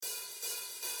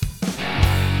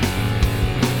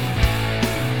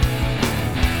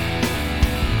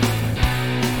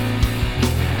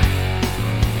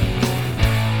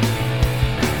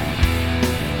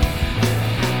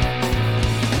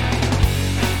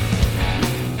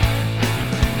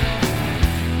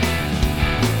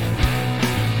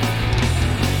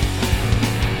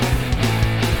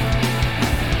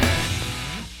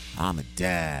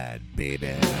Dad,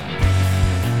 baby.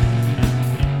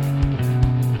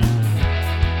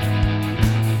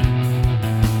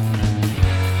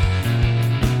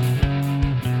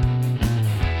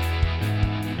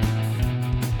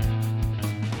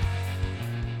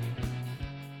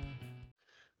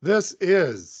 This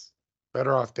is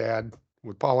Better Off Dad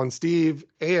with Paul and Steve,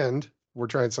 and we're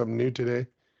trying something new today.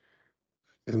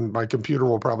 And my computer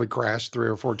will probably crash 3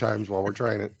 or 4 times while we're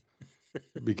trying it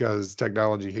because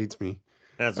technology hates me.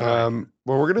 That's right.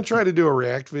 Well, we're going to try to do a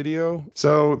react video.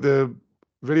 So the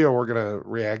video we're going to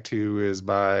react to is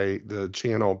by the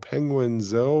channel Penguin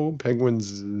Zero.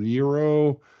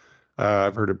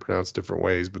 I've heard it pronounced different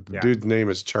ways, but the dude's name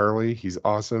is Charlie. He's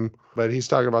awesome. But he's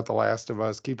talking about The Last of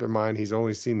Us. Keep in mind, he's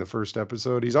only seen the first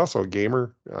episode. He's also a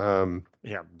gamer.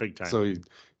 Yeah, big time. So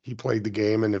he played the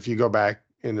game. And if you go back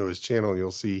into his channel,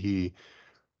 you'll see he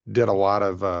did a lot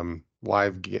of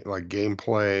live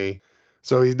gameplay.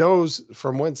 So he knows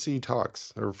from whence he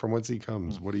talks or from whence he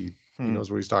comes. He knows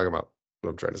what he's talking about,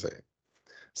 what I'm trying to say.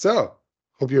 So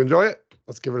hope you enjoy it.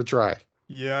 Let's give it a try.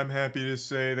 Yeah, I'm happy to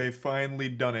say they finally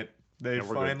done it. They Yeah,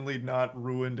 we're finally not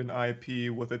ruined an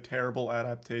IP with a terrible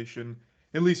adaptation.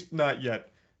 At least not yet.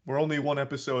 We're only 1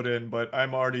 episode in, but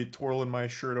I'm already twirling my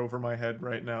shirt over my head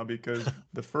right now because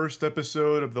the first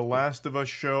episode of The Last of Us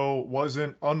show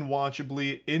wasn't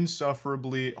unwatchably,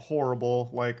 insufferably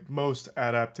horrible like most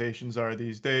adaptations are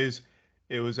these days.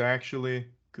 It was actually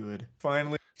good.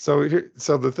 Finally. So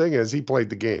the thing is, he played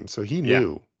the game, so he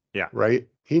knew. Yeah. Right?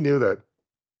 He knew that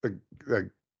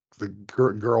the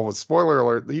girl was, spoiler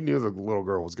alert, he knew the little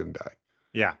girl was going to die.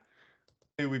 Yeah.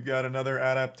 We've got another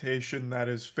adaptation that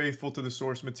is faithful to the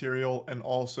source material and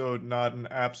also not an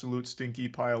absolute stinky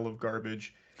pile of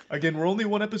garbage. Again, we're only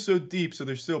 1 episode deep, so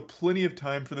there's still plenty of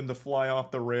time for them to fly off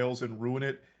the rails and ruin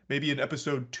it. Maybe in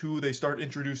episode 2 they start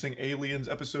introducing aliens,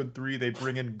 episode 3 they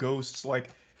bring in ghosts. Like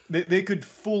they could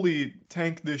fully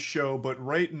tank this show, but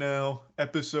right now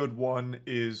episode 1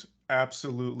 is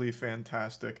absolutely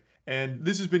fantastic. And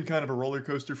this has been kind of a roller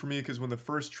coaster for me because when the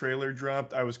first trailer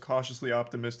dropped, I was cautiously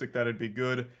optimistic that it'd be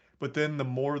good. But then the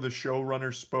more the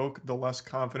showrunner spoke, the less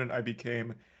confident I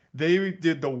became. They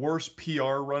did the worst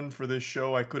PR run for this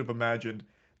show I could have imagined.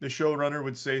 The showrunner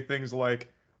would say things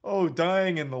like, "Oh,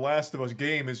 dying in The Last of Us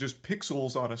game is just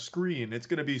pixels on a screen. It's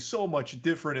going to be so much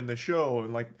different in the show,"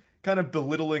 and like kind of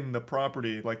belittling the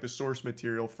property, like the source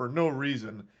material, for no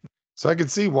reason. So I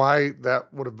could see why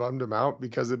that would have bummed him out,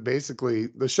 because it basically,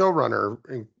 the showrunner,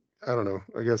 I don't know,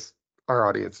 I guess our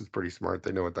audience is pretty smart.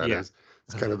 They know what that is.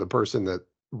 It's kind of the person that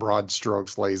broad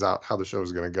strokes lays out how the show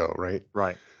is going to go, right?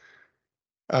 Right.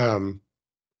 And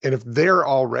if they're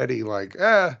already like,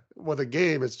 with a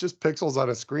game, it's just pixels on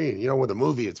a screen. You know, with a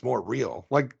movie, it's more real.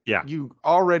 Like, you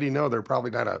already know they're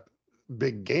probably not a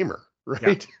big gamer,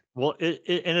 right? Yeah. Well,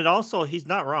 it also, he's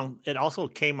not wrong. It also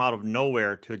came out of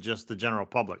nowhere to just the general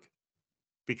public.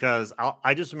 Because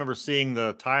I just remember seeing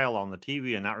the tile on the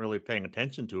TV and not really paying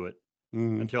attention to it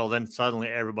until then suddenly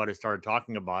everybody started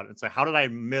talking about it. It's like, how did I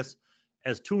miss,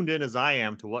 as tuned in as I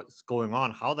am to what's going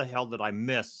on, how the hell did I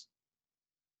miss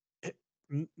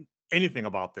anything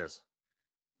about this?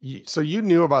 So you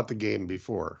knew about the game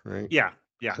before, right? Yeah.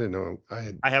 I didn't know.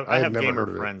 I have never gamer heard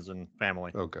of friends and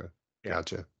family. Okay.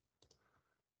 Gotcha.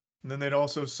 And then they'd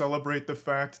also celebrate the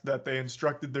fact that they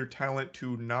instructed their talent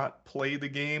to not play the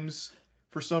games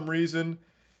for some reason.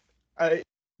 They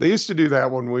used to do that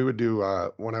when we would do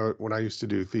when I used to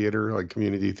do theater, like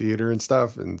community theater and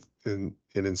stuff, and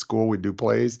in school we'd do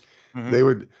plays. They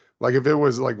would, like, if it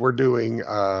was like we're doing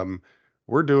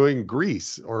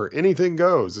Grease or Anything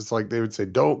Goes, it's like they would say,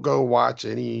 don't go watch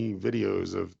any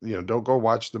videos of, don't go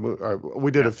watch the movie.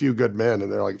 We did A Few Good Men, and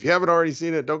they're like, if you haven't already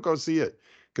seen it, don't go see it,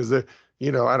 because I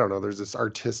don't know, there's this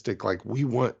artistic, like, we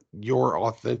want your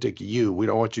authentic you. We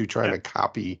don't want you trying to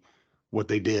copy what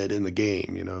they did in the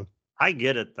game, I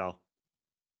get it, though.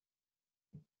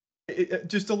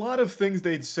 Just a lot of things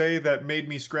they'd say that made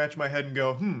me scratch my head and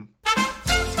go,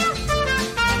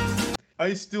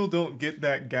 I still don't get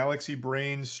that Galaxy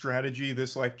Brain strategy,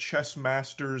 this like chess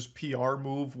master's PR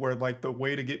move where like the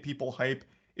way to get people hype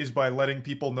is by letting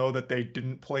people know that they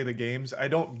didn't play the games. I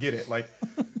don't get it. Like,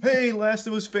 hey, Last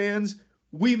of Us fans,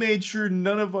 we made sure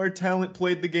none of our talent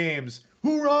played the games.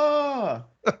 Hoorah!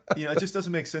 It just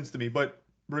doesn't make sense to me. But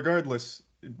regardless,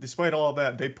 despite all of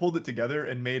that, they pulled it together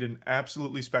and made an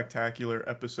absolutely spectacular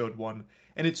episode 1.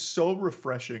 And it's so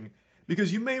refreshing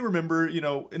because you may remember,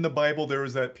 in the Bible, there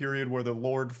was that period where the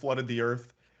Lord flooded the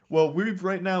earth. Well, we've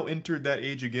right now entered that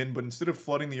age again, but instead of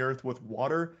flooding the earth with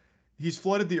water, he's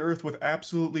flooded the earth with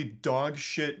absolutely dog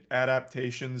shit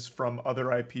adaptations from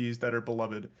other IPs that are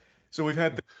beloved. So we've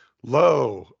had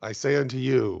Lo, I say unto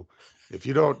you, If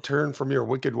you don't turn from your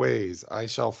wicked ways, I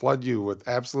shall flood you with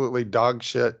absolutely dog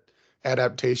shit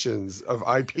adaptations of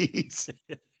IPs.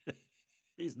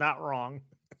 He's not wrong.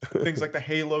 Things like the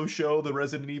Halo show, the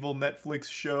Resident Evil Netflix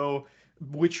show,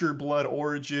 Witcher Blood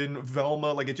Origin,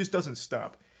 Velma, like it just doesn't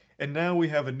stop. And now we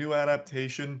have a new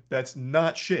adaptation that's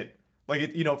not shit. Like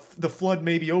it, the flood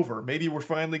may be over. Maybe we're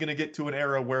finally going to get to an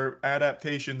era where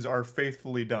adaptations are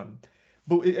faithfully done.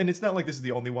 And it's not like this is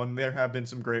the only one. There have been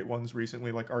some great ones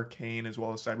recently, like Arcane as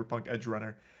well as Cyberpunk Edge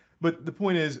Runner. But the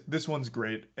point is, this one's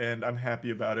great, and I'm happy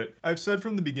about it. I've said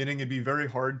from the beginning it'd be very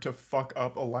hard to fuck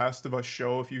up a Last of Us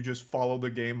show if you just follow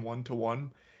the game one to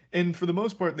one. And for the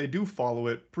most part, they do follow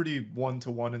it pretty one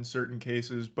to one in certain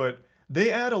cases, but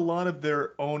they add a lot of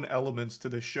their own elements to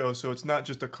the show, so it's not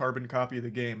just a carbon copy of the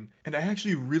game. And I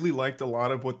actually really liked a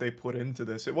lot of what they put into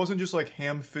this. It wasn't just like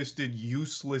ham-fisted,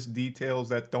 useless details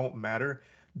that don't matter.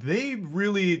 They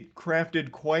really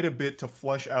crafted quite a bit to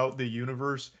flesh out the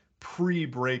universe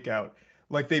pre-breakout.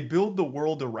 Like they build the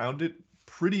world around it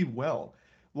pretty well.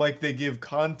 Like they give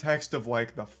context of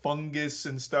like the fungus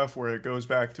and stuff where it goes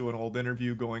back to an old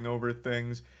interview going over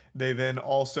things. They then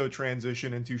also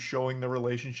transition into showing the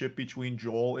relationship between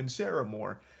Joel and Sarah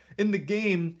more. In the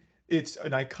game, it's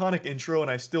an iconic intro,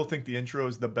 and I still think the intro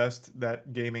is the best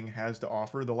that gaming has to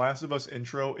offer. The Last of Us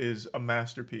intro is a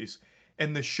masterpiece,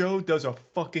 and the show does a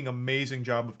fucking amazing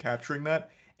job of capturing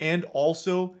that and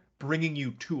also bringing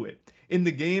you to it. In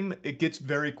the game, it gets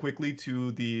very quickly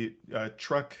to the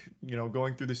truck,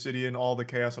 going through the city and all the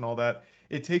chaos and all that.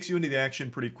 It takes you into the action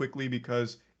pretty quickly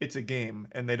because it's a game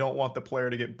and they don't want the player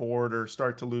to get bored or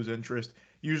start to lose interest.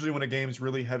 Usually, when a game's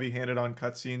really heavy handed on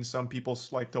cutscenes, some people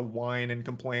like to whine and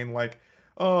complain, like,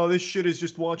 oh, this shit is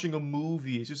just watching a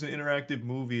movie. It's just an interactive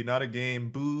movie, not a game.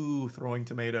 Boo, throwing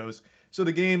tomatoes. So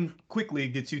the game quickly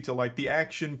gets you to like the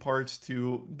action parts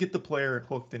to get the player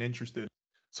hooked and interested.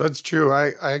 So it's true.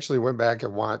 I actually went back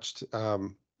and watched.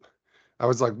 I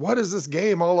was like, what is this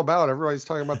game all about? Everybody's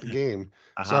talking about the game.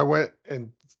 So I went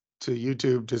to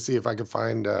YouTube to see if I could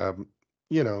find,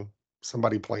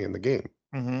 somebody playing the game.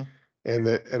 Mm-hmm.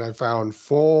 And I found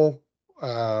full,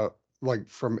 like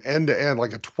from end to end,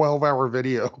 like a 12-hour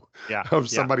video of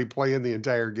somebody playing the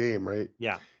entire game, right?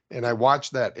 Yeah. And I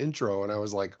watched that intro and I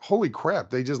was like, holy crap,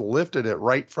 they just lifted it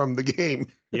right from the game.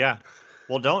 Yeah.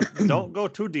 Well, don't go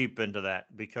too deep into that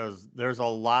because there's a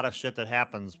lot of shit that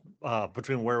happens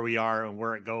between where we are and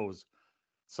where it goes.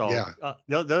 So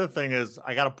the other thing is,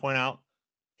 I got to point out,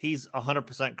 he's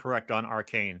 100% correct on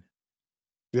Arcane.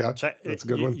 Yeah, that's a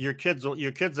good one. Your kids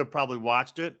have probably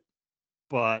watched it,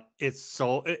 but it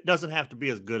doesn't have to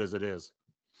be as good as it is.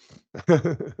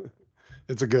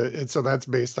 So that's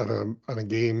based on a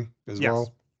game as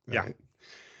well. Yeah. Right.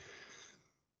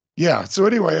 Yeah. So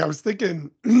anyway, I was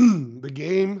thinking the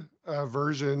game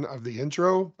version of the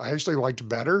intro I actually liked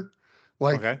better.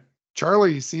 Like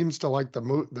Charlie seems to like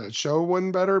the show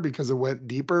one better because it went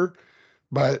deeper,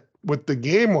 but with the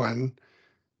game one,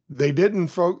 they didn't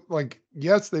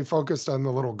yes, they focused on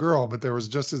the little girl, but there was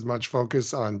just as much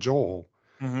focus on Joel.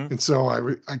 Mm-hmm. And so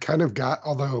I kind of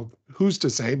although who's to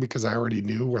say, because I already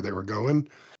knew where they were going.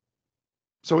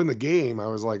 So in the game, I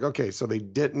was like, okay, so they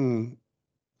didn't,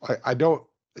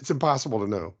 it's impossible to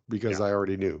know because I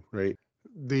already knew, right?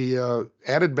 The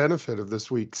added benefit of this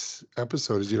week's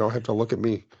episode is you don't have to look at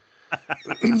me.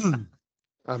 I'm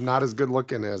not as good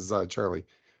looking as Charlie.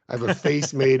 I have a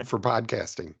face made for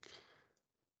podcasting.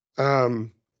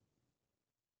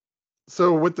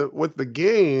 So with the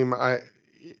game, I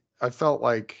felt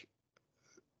like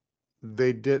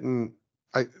they didn't.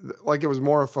 It was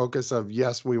more a focus of,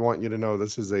 yes, we want you to know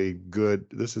this is a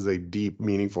deep,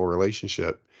 meaningful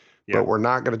relationship, but we're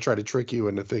not going to try to trick you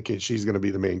into thinking she's going to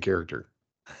be the main character.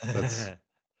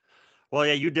 Well,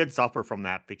 yeah, you did suffer from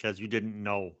that because you didn't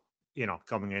know,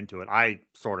 coming into it. I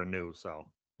sort of knew, so.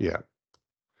 Yeah.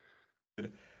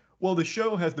 Well, the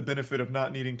show has the benefit of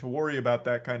not needing to worry about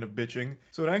that kind of bitching,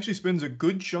 so it actually spends a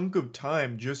good chunk of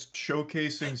time just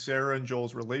showcasing Sarah and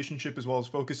Joel's relationship as well as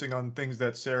focusing on things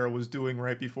that Sarah was doing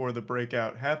right before the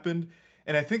breakout happened.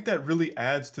 And I think that really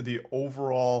adds to the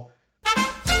overall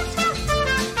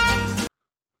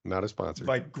not a sponsor,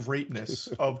 like greatness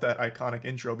of that iconic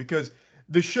intro, because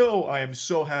the show, I am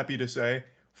so happy to say,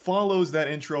 follows that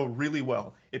intro really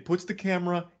well. It puts the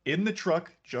camera in the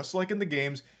truck, just like in the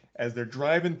games, as they're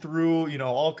driving through,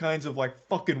 all kinds of like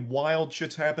fucking wild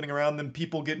shit's happening around them,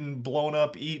 people getting blown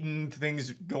up, eaten,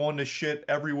 things going to shit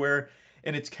everywhere.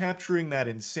 And it's capturing that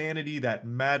insanity, that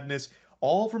madness,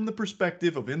 all from the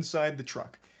perspective of inside the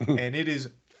truck. And it is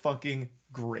fucking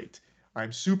great.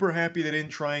 I'm super happy they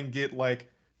didn't try and get like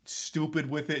stupid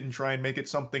with it and try and make it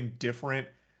something different.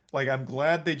 Like, I'm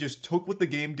glad they just took what the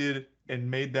game did and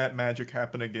made that magic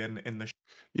happen again in the show.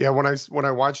 Yeah, when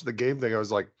I watched the game thing, I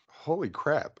was like, holy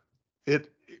crap. It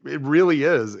really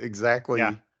is Yeah.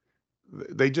 exactly.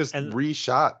 They just And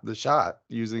reshot the shot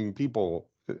using people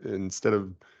instead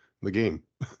of the game.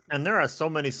 and there are so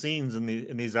many scenes in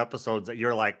these episodes that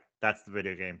you're like, that's the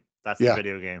video game. That's the Yeah.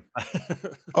 video game.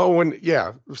 Oh, and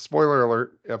yeah, spoiler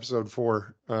alert, episode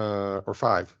 4, or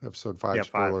 5, episode 5, Yeah, 5.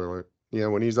 spoiler alert. Yeah,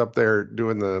 when he's up there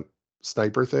doing the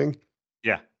sniper thing,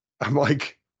 Yeah. I'm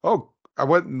like, oh, I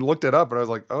went and looked it up and I was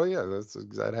like, oh yeah,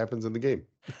 that happens in the game.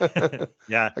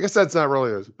 Yeah. I guess that's not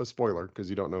really a spoiler because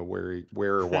you don't know where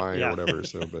or why or Yeah. whatever.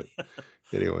 So, but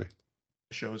anyway,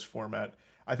 Show's format.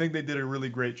 I think they did a really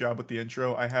great job with the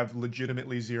intro. I have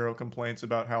legitimately zero complaints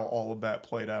about how all of that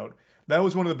played out. That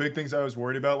was one of the big things I was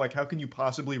worried about. Like, how can you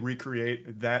possibly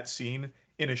recreate that scene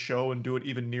in a show and do it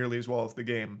even nearly as well as the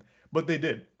game? But they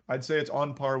did. I'd say it's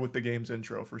on par with the game's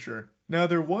intro for sure. Now,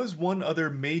 there was one other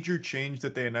major change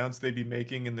that they announced they'd be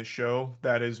making in the show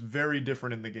that is very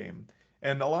different in the game.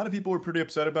 And a lot of people were pretty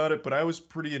upset about it, but I was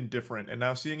pretty indifferent. And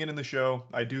now seeing it in the show,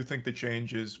 I do think the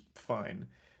change is fine.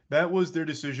 That was their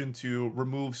decision to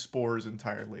remove spores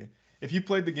entirely. If you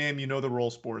played the game, you know the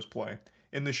role spores play.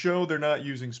 In the show, they're not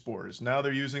using spores. Now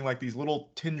they're using like these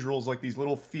little tendrils, like these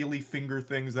little feely finger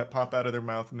things that pop out of their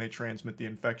mouth and they transmit the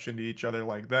infection to each other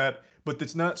like that. But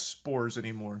it's not spores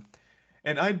anymore.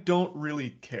 And I don't really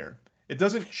care. It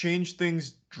doesn't change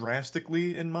things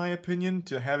drastically, in my opinion,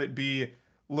 to have it be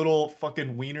little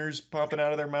fucking wieners popping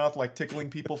out of their mouth, like tickling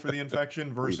people for the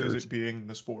infection, versus leaders, it being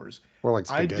the spores. more like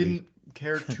I spaghetti. didn't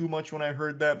care too much when I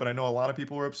heard that, but I know a lot of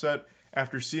people were upset.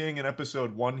 After seeing in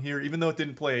episode 1 here, even though it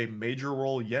didn't play a major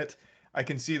role yet, I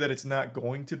can see that it's not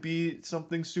going to be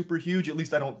something super huge. At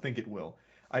least I don't think it will.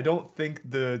 I don't think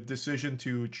the decision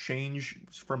to change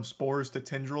from spores to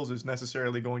tendrils is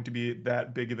necessarily going to be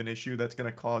that big of an issue that's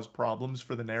going to cause problems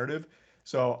for the narrative.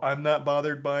 So I'm not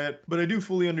bothered by it, but I do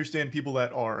fully understand people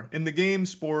that are. In the game,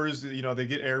 spores, they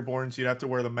get airborne, so you'd have to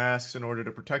wear the masks in order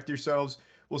to protect yourselves.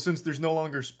 Well, since there's no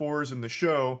longer spores in the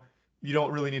show, you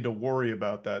don't really need to worry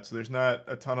about that. So there's not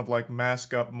a ton of like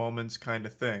mask up moments kind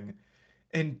of thing.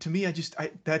 And to me,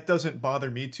 that doesn't bother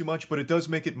me too much, but it does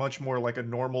make it much more like a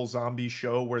normal zombie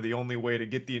show where the only way to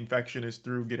get the infection is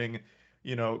through getting,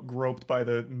 groped by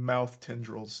the mouth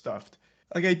tendrils stuffed.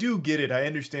 Like, I do get it. I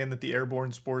understand that the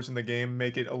airborne spores in the game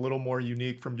make it a little more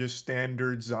unique from just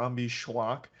standard zombie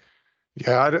schlock.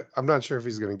 Yeah, I'm not sure if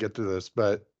he's going to get to this,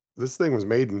 but this thing was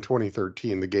made in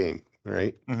 2013, the game,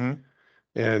 right? Mm-hmm.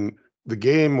 And the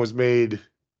game was made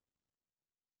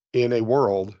in a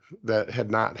world that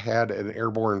had not had an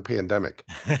airborne pandemic.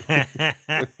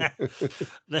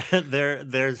 there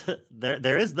is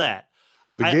that.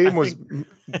 The I game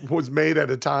think was made at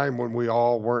a time when we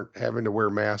all weren't having to wear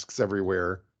masks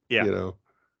everywhere, yeah. you know.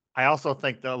 I also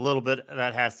think that a little bit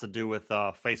that has to do with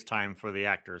FaceTime for the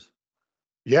actors.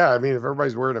 Yeah, I mean, if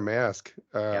everybody's wearing a mask,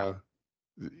 Yeah.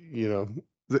 you know,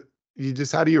 you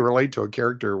just how do you relate to a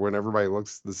character when everybody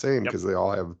looks the same Yep. because they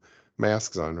all have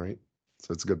masks on, right?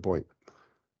 So it's a good point.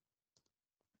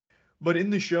 But in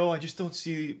the show, I just don't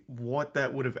see what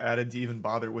that would have added to even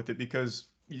bother with it because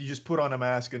you just put on a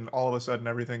mask and all of a sudden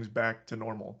everything's back to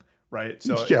normal, right?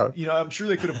 So, Yeah, I'm sure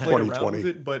they could have played around with 2020.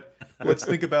 it, but let's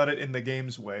think about it in the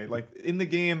game's way. Like in the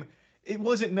game, it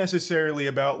wasn't necessarily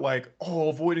about like, oh,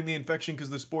 avoiding the infection because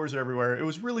the spores are everywhere. It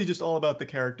was really just all about the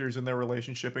characters and their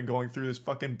relationship and going through this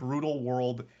fucking brutal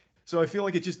world. So I feel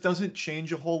like it just doesn't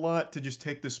change a whole lot to just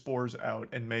take the spores out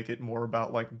and make it more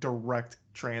about like direct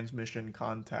transmission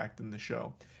contact in the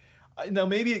show. Now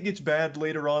maybe it gets bad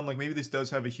later on, like maybe this does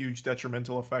have a huge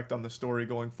detrimental effect on the story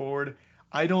going forward.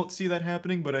 I don't see that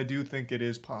happening, but I do think it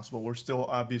is possible. We're still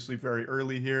obviously very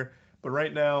early here, but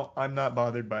right now I'm not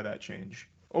bothered by that change.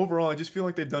 Overall, I just feel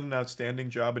like they've done an outstanding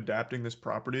job adapting this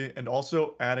property and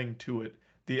also adding to it.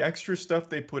 The extra stuff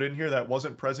they put in here that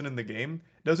wasn't present in the game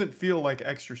doesn't feel like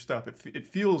extra stuff. It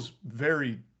feels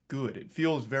very good. It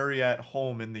feels very at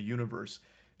home in the universe.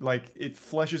 Like it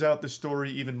fleshes out the story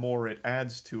even more. It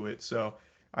adds to it. So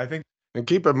I think And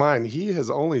keep in mind, he has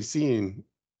only seen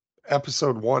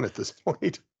episode 1 at this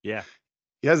point. Yeah.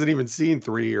 He hasn't even seen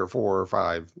 3 or 4 or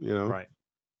 5, Right.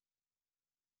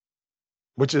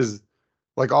 which is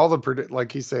like all the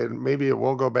like he said, maybe it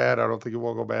will go bad. I don't think it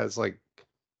will go bad. It's like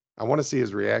I want to see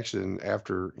his reaction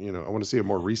after, I want to see a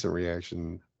more recent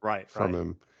reaction Right. from Right.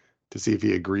 him to see if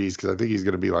he agrees because I think he's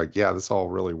going to be like, yeah, this all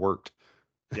really worked.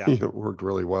 Yeah. It worked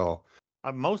really well.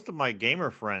 Most of my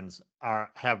gamer friends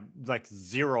have like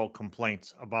zero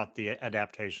complaints about the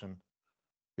adaptation.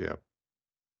 Yeah.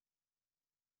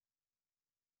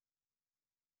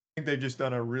 they've just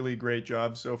done a really great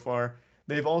job so far.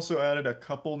 They've also added a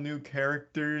couple new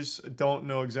characters. Don't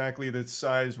know exactly the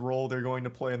size role they're going to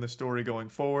play in the story going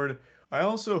forward. I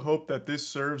also hope that this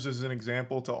serves as an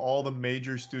example to all the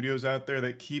major studios out there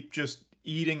that keep just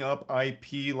eating up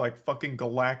IP like fucking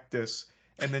Galactus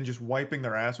and then just wiping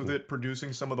their ass with it,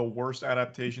 producing some of the worst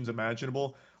adaptations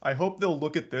imaginable. I hope they'll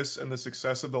look at this and the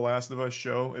success of The Last of Us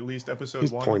show, at least episode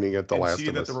He's 1, pointing at The and Last see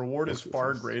of that the Us. reward is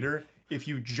far greater if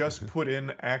you just put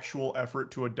in actual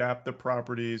effort to adapt the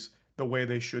properties the way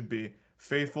they should be,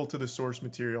 faithful to the source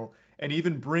material, and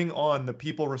even bring on the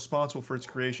people responsible for its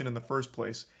creation in the first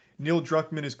place. Neil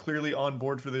Druckmann is clearly on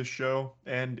board for this show,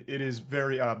 and it is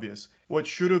very obvious. What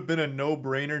should have been a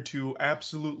no-brainer to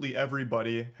absolutely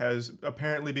everybody has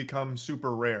apparently become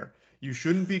super rare. You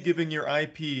shouldn't be giving your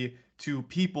IP to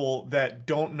people that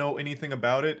don't know anything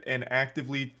about it and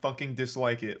actively fucking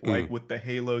dislike it, like with the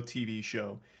Halo TV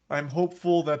show. I'm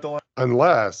hopeful that the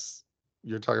Unless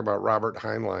you're talking about Robert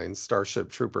Heinlein's Starship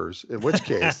Troopers, in which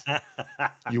case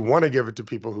you want to give it to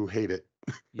people who hate it.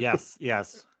 Yes,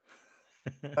 yes.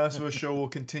 Last of Us show will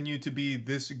continue to be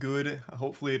this good.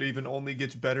 Hopefully, it even only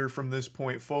gets better from this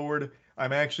point forward.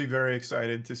 I'm actually very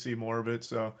excited to see more of it.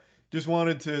 So, just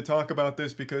wanted to talk about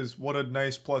this because what a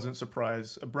nice, pleasant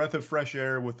surprise. A breath of fresh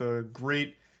air with a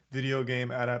great video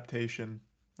game adaptation.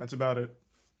 That's about it.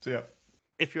 So, yeah.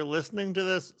 If you're listening to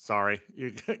this, sorry,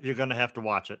 you're gonna have to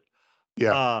watch it.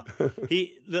 Yeah.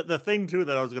 The thing too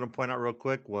that I was gonna point out real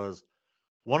quick was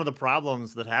one of the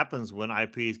problems that happens when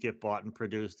IPs get bought and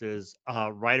produced is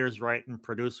writers write and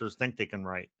producers think they can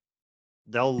write.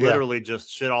 They'll Yeah. literally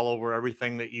just shit all over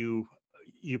everything that you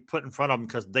put in front of them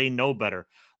because they know better.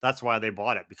 That's why they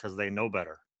bought it, because they know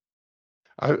better.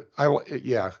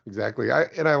 Yeah, exactly. I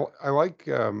like,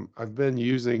 I've been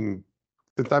using,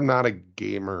 since I'm not a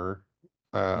gamer,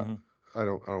 I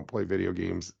don't play video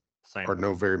games Same. or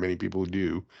know very many people who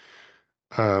do.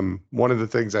 One of the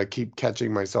things I keep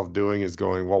catching myself doing is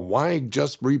going, well, why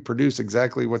just reproduce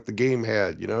exactly what the game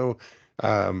had? You know,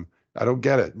 I don't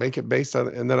get it. Make it based on,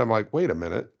 and then I'm like, wait a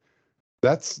minute,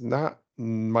 that's not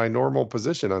my normal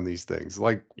position on these things.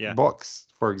 Like Yeah. books,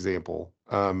 for example.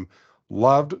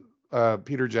 Loved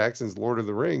Peter Jackson's Lord of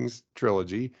the Rings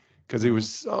trilogy because he was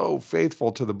so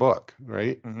faithful to the book,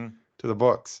 right? To the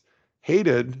books.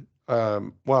 Hated,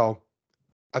 well,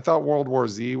 I thought World War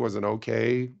Z was an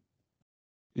okay,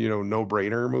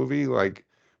 no-brainer movie, like,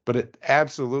 but it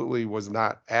absolutely was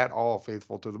not at all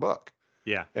faithful to the book.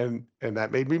 Yeah. And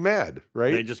that made me mad,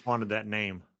 right? They just wanted that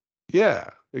name. Yeah,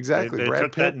 exactly. They Brad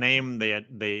took Pitt. that name,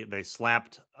 they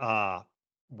slapped a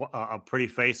pretty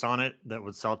face on it that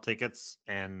would sell tickets,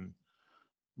 and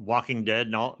Walking Dead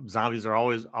and all zombies are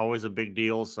always a big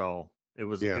deal, so it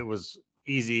was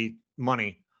easy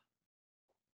money.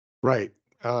 Right.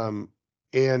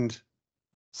 And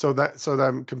so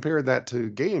I'm comparing that to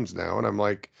games now, and I'm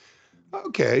like,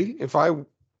 okay, if I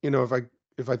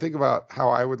think about how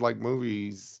I would like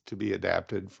movies to be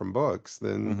adapted from books,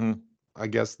 then I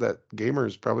guess that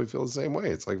gamers probably feel the same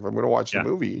way. It's like, if I'm going to watch the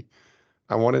movie,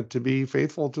 I want it to be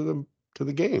faithful to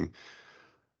the game.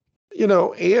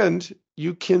 And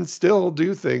you can still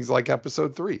do things like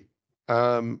episode 3.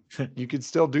 You could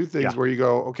still do things where you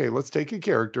go, okay, let's take a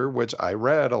character, which I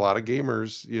read a lot of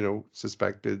gamers,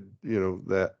 suspected,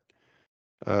 that,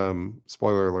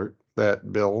 spoiler alert,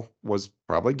 that Bill was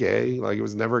probably gay. Like, it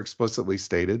was never explicitly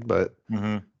stated, but,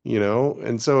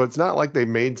 and so it's not like they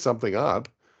made something up.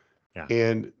 Yeah.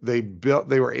 And they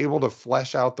were able to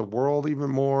flesh out the world even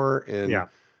more and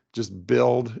just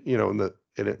build, and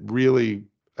it really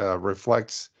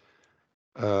reflects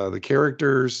the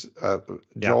characters,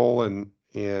 Joel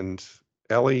and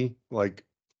Ellie. Like,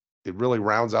 it really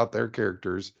rounds out their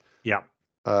characters. Yeah.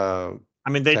 I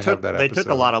mean, they took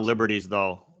a lot of liberties,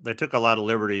 though. They took a lot of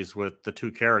liberties with the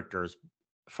two characters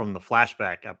from the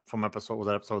flashback from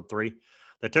episode 3.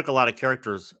 They took a lot of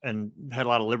characters and had a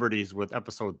lot of liberties with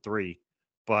episode 3,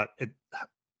 but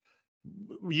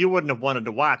you wouldn't have wanted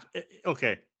to watch.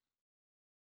 Okay,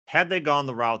 had they gone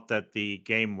the route that the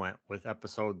game went with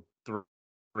episode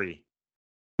 3,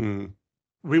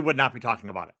 we would not be talking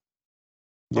about it.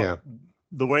 But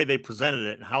the way they presented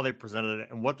it and how they presented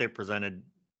it and what they presented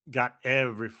got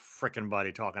every freaking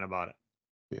body talking about it.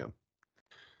 Yeah.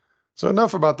 So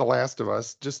enough about The Last of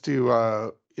Us. Just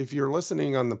to, if you're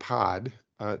listening on the pod,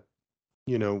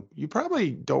 you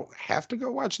probably don't have to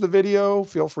go watch the video.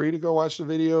 Feel free to go watch the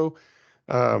video.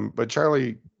 But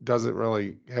Charlie doesn't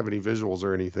really have any visuals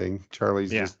or anything.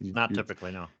 Charlie's just not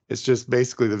typically, no. It's just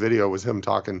basically the video was him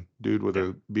talking, dude with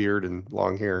a beard and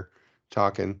long hair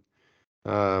talking.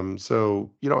 So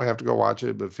you don't have to go watch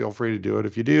it, but feel free to do it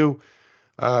if you do.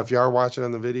 If you are watching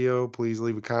on the video, please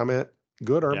leave a comment,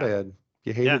 good or bad.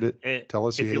 You Yeah. hated it. Tell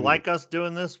us you If you hated like it. us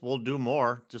doing this, we'll do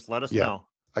more. Just let us Yeah. know.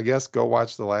 I guess go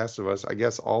watch The Last of Us. I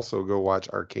guess also go watch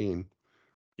Arcane.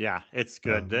 Yeah, it's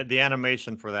good. The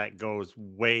animation for that goes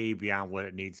way beyond what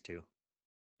it needs to.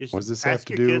 You What does should this have ask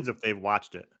to your do? kids if they've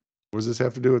watched it. What does this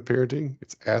have to do with parenting?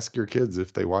 It's ask your kids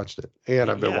if they watched it. And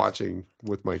I've been Yes. watching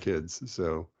with my kids.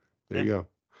 So there Yeah. you go.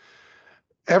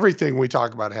 Everything we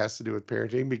talk about has to do with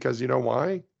parenting because you know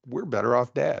why? We're better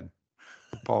off dad,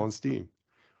 Paul and Steve.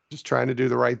 Just trying to do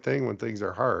the right thing when things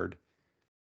are hard.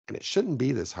 And it shouldn't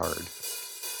be this hard.